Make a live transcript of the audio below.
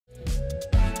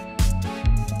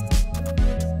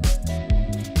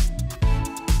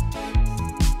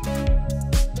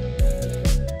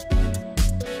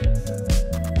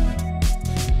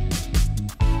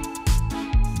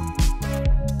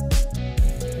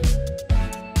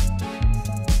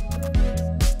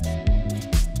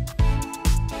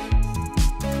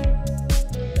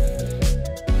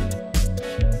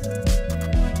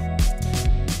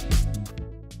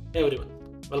Hey everyone,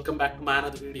 welcome back to my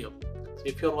another video. So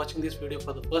if you're watching this video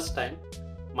for the first time,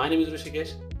 my name is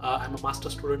Rushikesh. I'm a master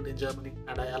student in Germany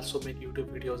and I also make YouTube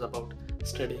videos about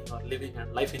studying or living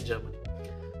and life in Germany.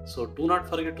 So do not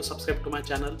forget to subscribe to my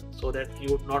channel so that you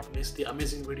would not miss the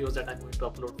amazing videos that I'm going to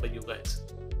upload for you guys.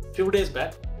 Few days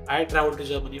back, I traveled to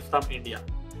Germany from India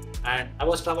and I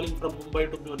was traveling from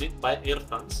Mumbai to Munich by Air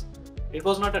France. It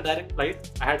was not a direct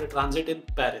flight, I had a transit in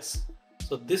Paris.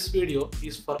 So this video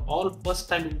is for all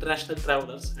first-time international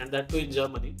travelers and that too in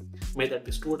Germany, may that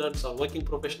be students or working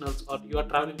professionals or you are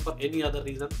traveling for any other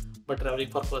reason but traveling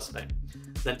for first time.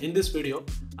 Then in this video,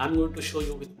 I'm going to show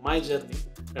you with my journey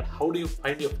that how do you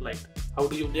find your flight, how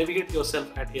do you navigate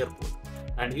yourself at airport,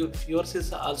 and if yours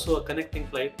is also a connecting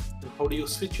flight, then how do you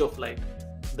switch your flight,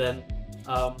 then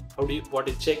what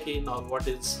is check-in or what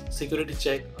is security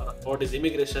check or what is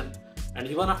immigration, and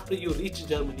even after you reach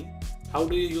Germany, how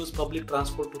do you use public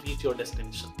transport to reach your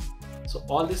destination. So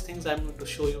all these things I'm going to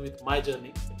show you with my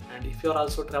journey, and if you're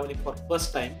also traveling for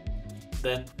first time,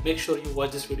 then make sure you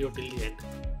watch this video till the end.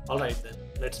 Alright then,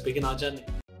 let's begin our journey.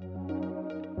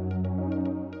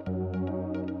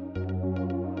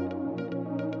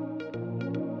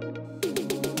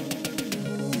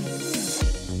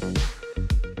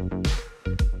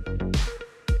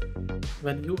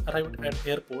 When you arrive at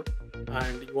airport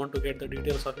and you want to get the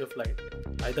details of your flight,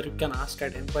 either you can ask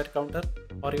at inquiry counter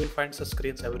or you will find such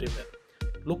screens everywhere.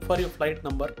 Look for your flight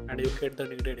number and you will get the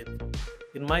needed info.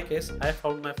 In my case, I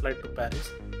found my flight to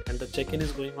Paris and the check-in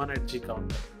is going on at G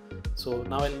counter. So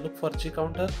now I'll look for G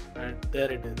counter and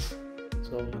there it is.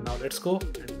 So now let's go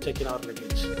and check in our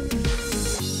luggage.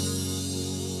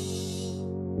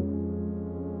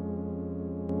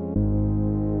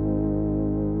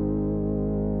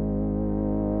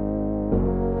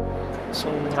 So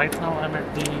right now I'm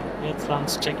at the Air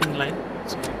France check-in line.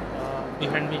 So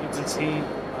behind me you can see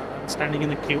I'm standing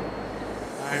in a queue.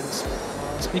 And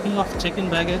speaking of check-in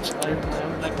baggage, I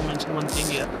would like to mention one thing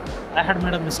here. I had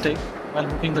made a mistake while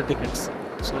booking the tickets.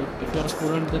 So if you're a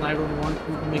student, then I don't want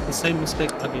you to make the same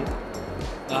mistake again.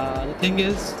 The thing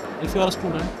is, if you're a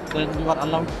student, then you are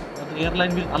allowed, the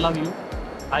airline will allow you,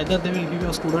 either they will give you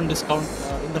a student discount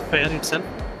in the fare itself,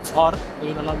 or they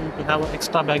will allow you to have an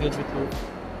extra baggage with you.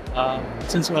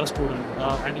 Since you are a student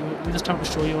and you just have to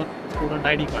show your student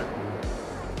ID card.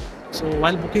 So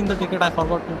while booking the ticket I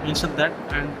forgot to mention that,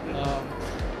 and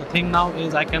the thing now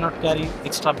is I cannot carry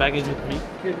extra baggage with me,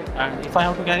 and if I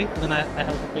have to carry then I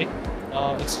have to pay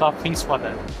extra fees for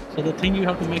that. So the thing you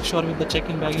have to make sure with the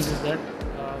check-in baggage is that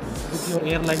with your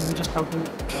airline you just have to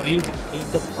read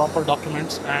the proper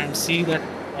documents and see that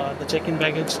the check-in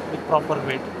baggage with proper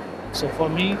weight. So for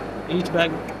me each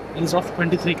bag is of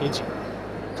 23 kg.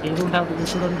 So you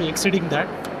shouldn't be exceeding that,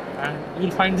 and you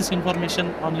will find this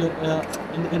information on your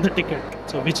in the ticket.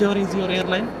 So whichever is your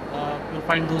airline, you'll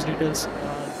find those details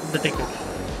in the ticket.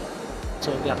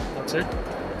 So yeah, that's it.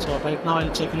 So right now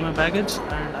I'll check in my baggage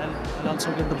and I'll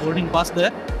also get the boarding pass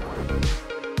there.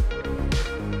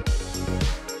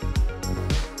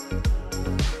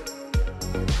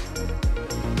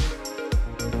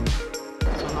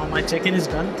 So now my check-in is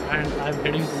done and I'm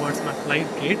heading towards my flight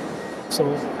gate. So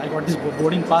I got this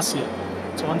boarding pass here.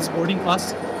 So on this boarding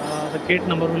pass, the gate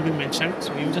number will be mentioned.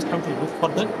 So you just have to look for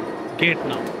the gate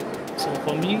now. So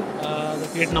for me, the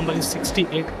gate number is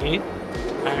 68A,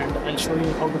 and I'll show you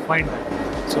how to find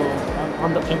that. So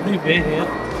on the every way here,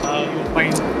 you'll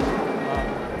find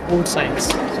code signs.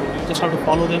 So you just have to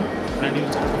follow them, and you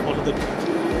just have to follow the gate.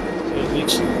 So you'll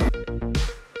reach.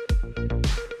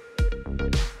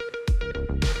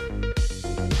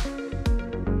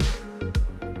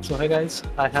 So hey guys,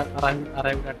 I have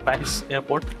arrived at Paris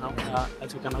airport now.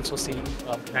 As you can also see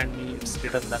behind me, it's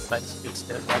written that it's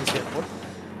Paris airport.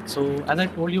 So as I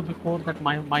told you before that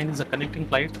mine is a connecting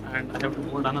flight and I have to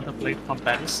board another flight from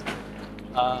Paris.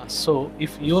 So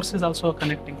if yours is also a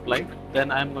connecting flight,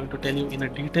 then I am going to tell you in a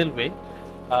detailed way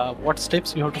what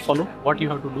steps you have to follow, what you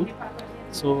have to do.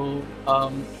 So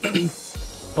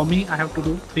for me, I have to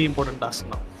do 3 important tasks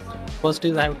now. First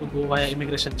is I have to go via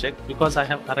immigration check because I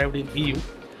have arrived in EU.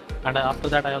 And after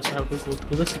that I also have to go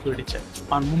through the security check.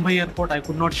 On Mumbai airport I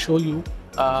could not show you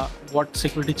what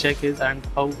security check is and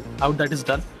how that is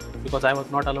done because I was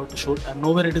not allowed to shoot, and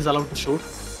nowhere it is allowed to shoot.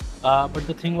 But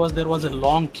the thing was there was a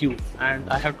long queue and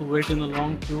I had to wait in a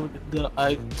long queue.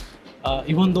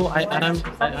 Even though I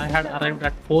had arrived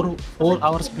at 4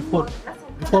 hours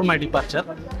before my departure,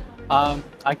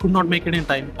 I could not make it in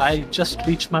time. I just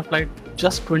reached my flight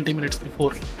just 20 minutes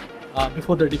before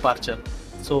the departure.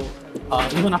 So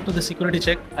even after the security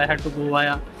check, I had to go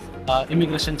via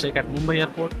immigration check at Mumbai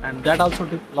airport, and that also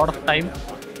took a lot of time.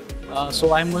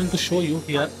 So I'm going to show you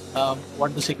here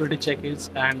what the security check is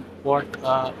and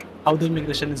how the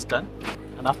immigration is done.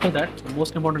 And after that, the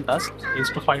most important task is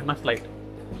to find my flight.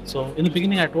 So in the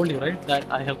beginning, I told you right that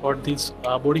I have got these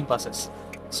boarding passes.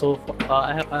 So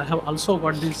I have also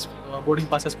got these boarding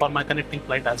passes for my connecting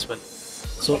flight as well.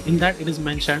 So in that it is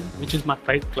mentioned which is my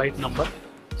flight number.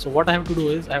 So what I have to do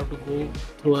is I have to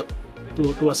go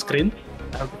to a screen.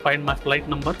 I have to find my flight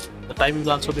number. The time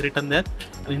will also be written there,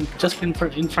 and just in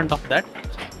front of that,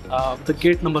 the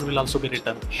gate number will also be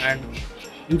written. And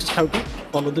you just have to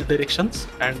follow the directions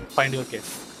and find your gate.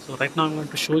 So right now I'm going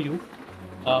to show you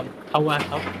how I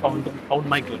have found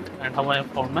my gate and how I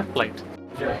have found my flight.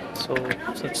 So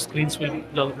such screens will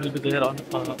be there on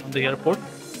the airport.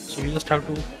 So you just have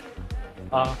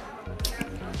to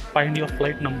find your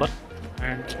flight number,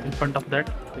 and in front of that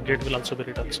the gate will also be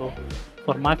written. So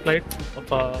for my flight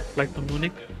to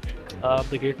Munich,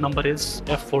 the gate number is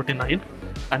F49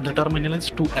 and the terminal is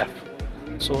 2F.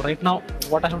 So right now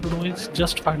what I have to do is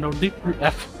just find out the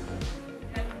 2F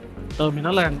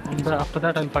terminal, and after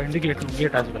that I'll find the gate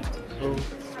as well. So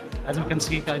as you can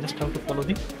see, I just have to follow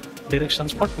the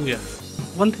directions for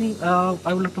 2F. One thing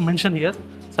I would like to mention here,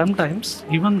 sometimes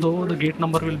even though the gate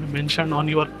number will be mentioned on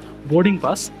your boarding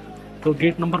pass, the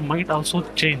gate number might also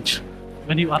change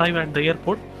when you arrive at the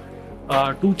airport.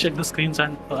 Do check the screens,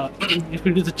 and if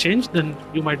it is a change, then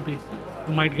you might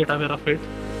get aware of it.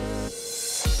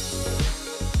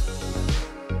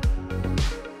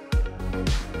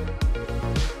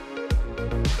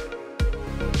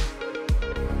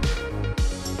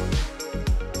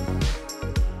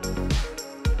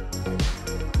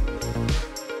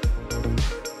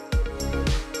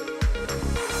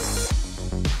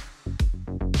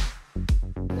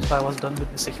 So I was done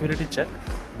with the security check,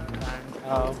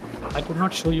 and I could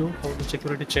not show you how the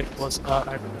security check was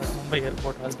at Mumbai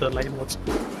airport, as the line was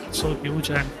so huge,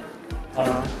 and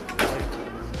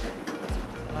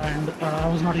I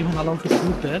was not even allowed to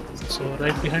shoot there. So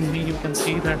right behind me you can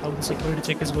see that how the security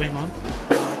check is going on.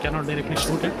 I cannot directly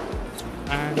shoot it.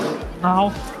 And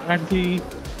now at the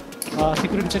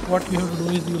security check, what you have to do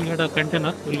is you will get a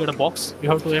container, you will get a box. You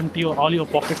have to empty all your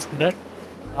pockets in there.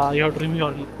 You have to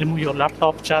remove your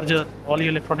laptop, charger, all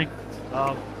your electronic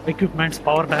equipments,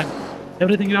 power bank,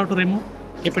 everything you have to remove.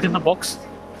 Keep it in the box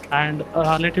and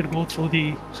let it go through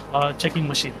the checking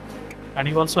machine. And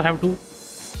you also have to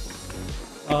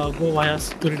go via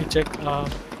security check,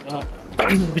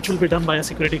 which will be done by a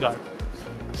security guard.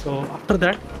 So after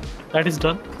that is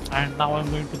done, and now I'm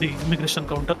going to the immigration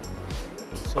counter.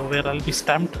 So where I'll be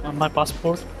stamped on my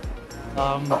passport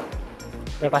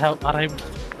that I have arrived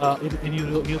in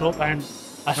Europe, and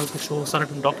I have to show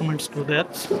certain documents to there.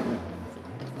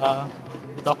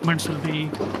 The documents will be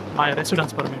my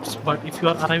residence permits. But if you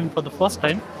are arriving for the first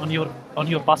time, on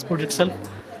your passport itself,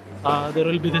 there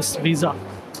will be this visa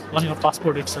on your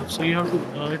passport itself. So you have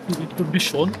to it could be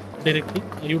shown directly.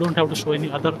 You don't have to show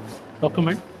any other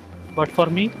document. But for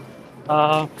me,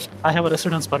 I have a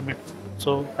residence permit,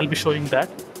 so I'll be showing that,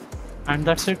 and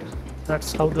that's it.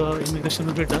 That's how the immigration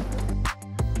will be done.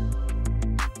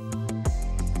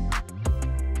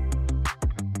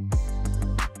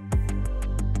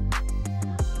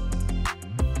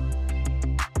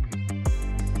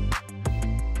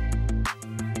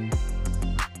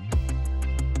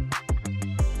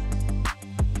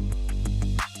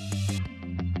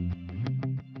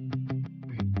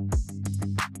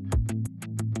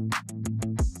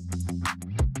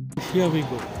 Here we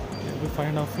go. We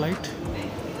find our flight,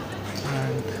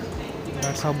 and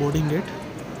that's our boarding gate.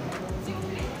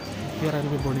 Here I will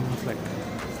be boarding my flight.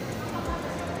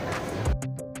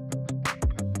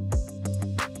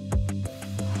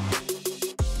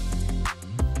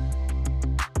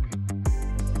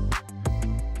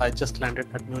 I just landed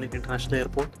at Munich International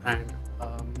Airport, and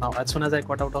now as soon as I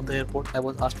got out of the airport, I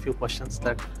was asked few questions.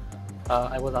 That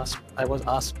I was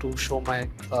asked to show my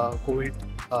COVID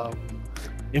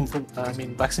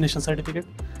vaccination certificate,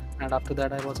 and after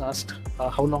that I was asked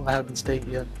how long I have been staying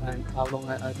here and how long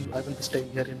I will be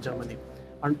staying here in Germany,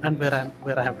 and where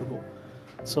I have to go.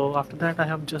 So after that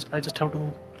I just have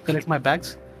to collect my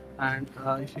bags, and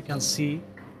if you can see,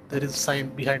 there is a sign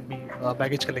behind me,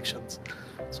 baggage collections.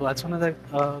 So as soon as I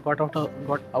got out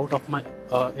of my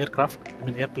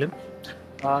airplane,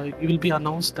 it will be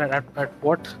announced that at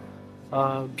what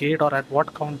gate or at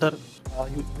what counter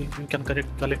you can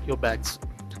collect your bags.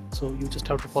 So you just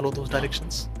have to follow those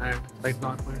directions, and right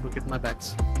now I'm going to get my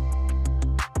bags.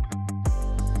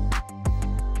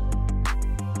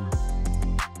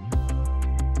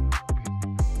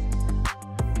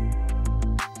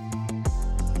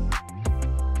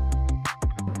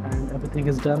 And everything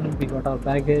is done. We got our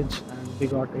baggage, and we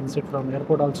got exit from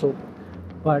airport also,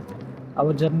 but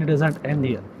our journey doesn't end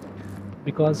here,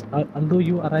 because although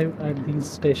you arrive at these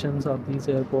stations or these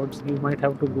airports, you might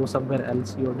have to go somewhere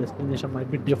else. Your destination might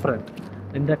be different.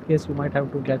 In that case, you might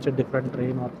have to catch a different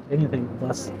train or anything,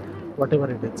 bus,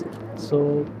 whatever it is.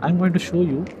 So I'm going to show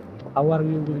you how are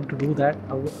you going to do that.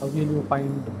 How will you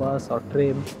find the bus or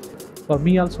train? For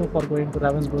me also, for going to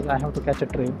Ravensburg, I have to catch a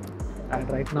train, and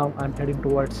right now I'm heading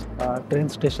towards train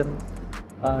station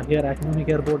here at Munich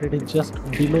airport. It is just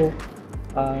below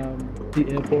the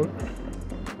airport.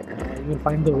 You will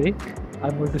find the way.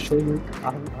 I'm going to show you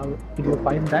how you will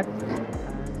find that.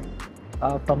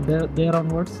 And from there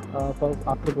onwards,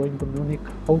 after going to Munich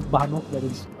Hauptbahnhof, there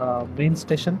is main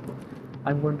station.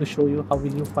 I'm going to show you how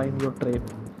will you find your train.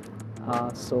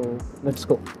 So let's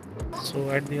go. So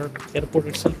at the airport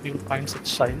itself, you will find such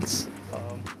signs.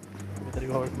 Whether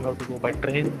you have to go by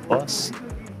train, bus,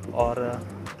 or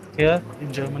here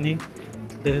in Germany,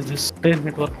 there is this train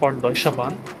network called Deutsche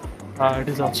Bahn. It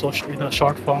is also in a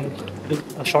short form.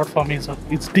 A short form is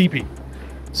it's DB.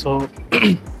 So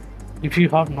if you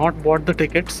have not bought the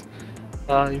tickets,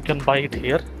 you can buy it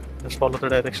here. Just follow the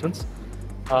directions.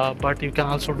 But you can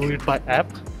also do it by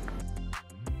app.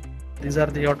 These are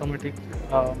the automatic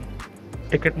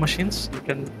ticket machines. You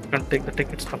can take the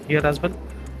tickets from here as well,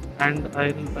 and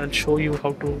I'll show you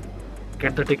how to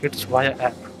get the tickets via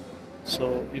app.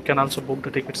 So you can also book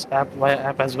the tickets via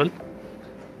app as well.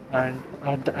 And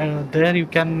there you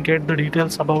can get the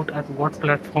details about at what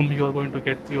platform you are going to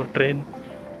get your train,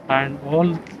 and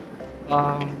all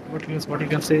what you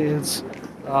can say is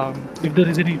if there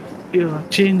is any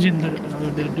change in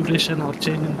the duration or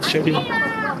change in the schedule,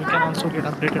 you can also get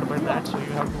updated by that. So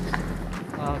you have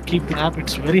to keep the app.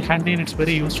 It's very handy and it's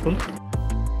very useful.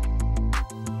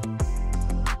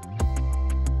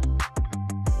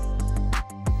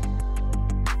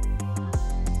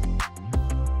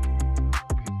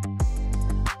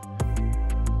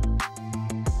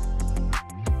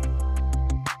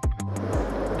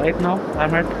 Right now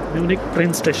I'm at Munich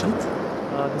train station.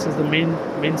 This is the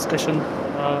main station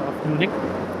of Munich.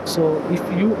 So if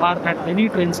you are at any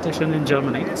train station in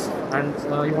Germany and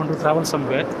you want to travel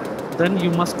somewhere, then you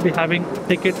must be having a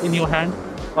ticket in your hand,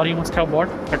 or you must have bought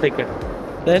a ticket.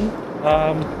 Then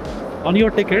on your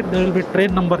ticket there will be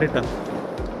train number written.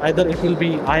 Either it will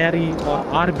be IRE or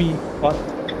RB or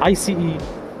ICE.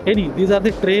 These are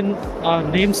the train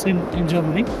names in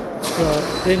Germany.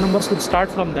 Train numbers would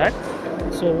start from that.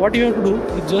 So what you have to do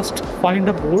is just find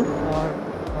a board or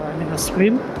a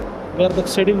screen where the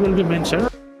schedule will be mentioned.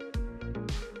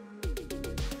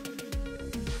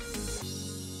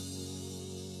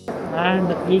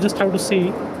 And you just have to see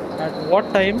at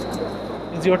what time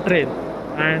is your train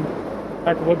and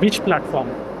at which platform.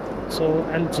 So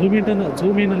I'll zoom in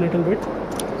a little bit.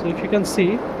 So if you can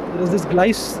see, there is this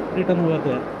Gleis written over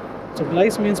there. So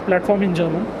Gleis means platform in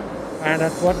German, and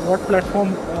at what platform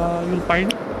you will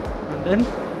find. And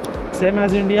then same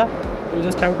as India, you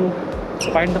just have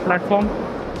to find the platform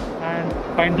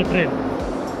and find the train.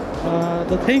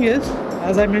 The thing is,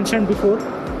 as I mentioned before,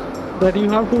 that you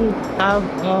have to have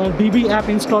a DB app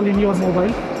installed in your mobile,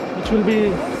 which will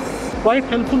be quite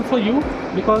helpful for you,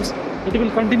 because it will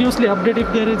continuously update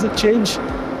if there is a change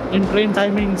in train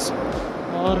timings,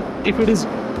 or if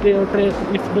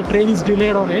the train is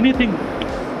delayed or anything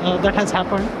that has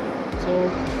happened.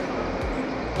 So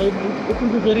it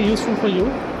will be very useful for you.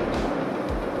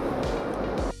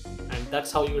 And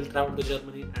that's how you will travel to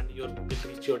Germany and you will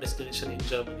reach your destination in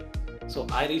Germany. So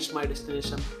I reached my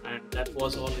destination, and that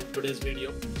was all in today's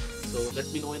video. So let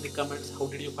me know in the comments, how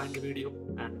did you find the video,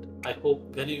 and I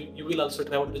hope when you will also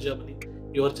travel to Germany,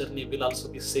 your journey will also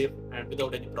be safe and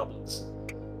without any problems.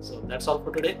 So that's all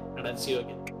for today, and I'll see you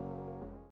again.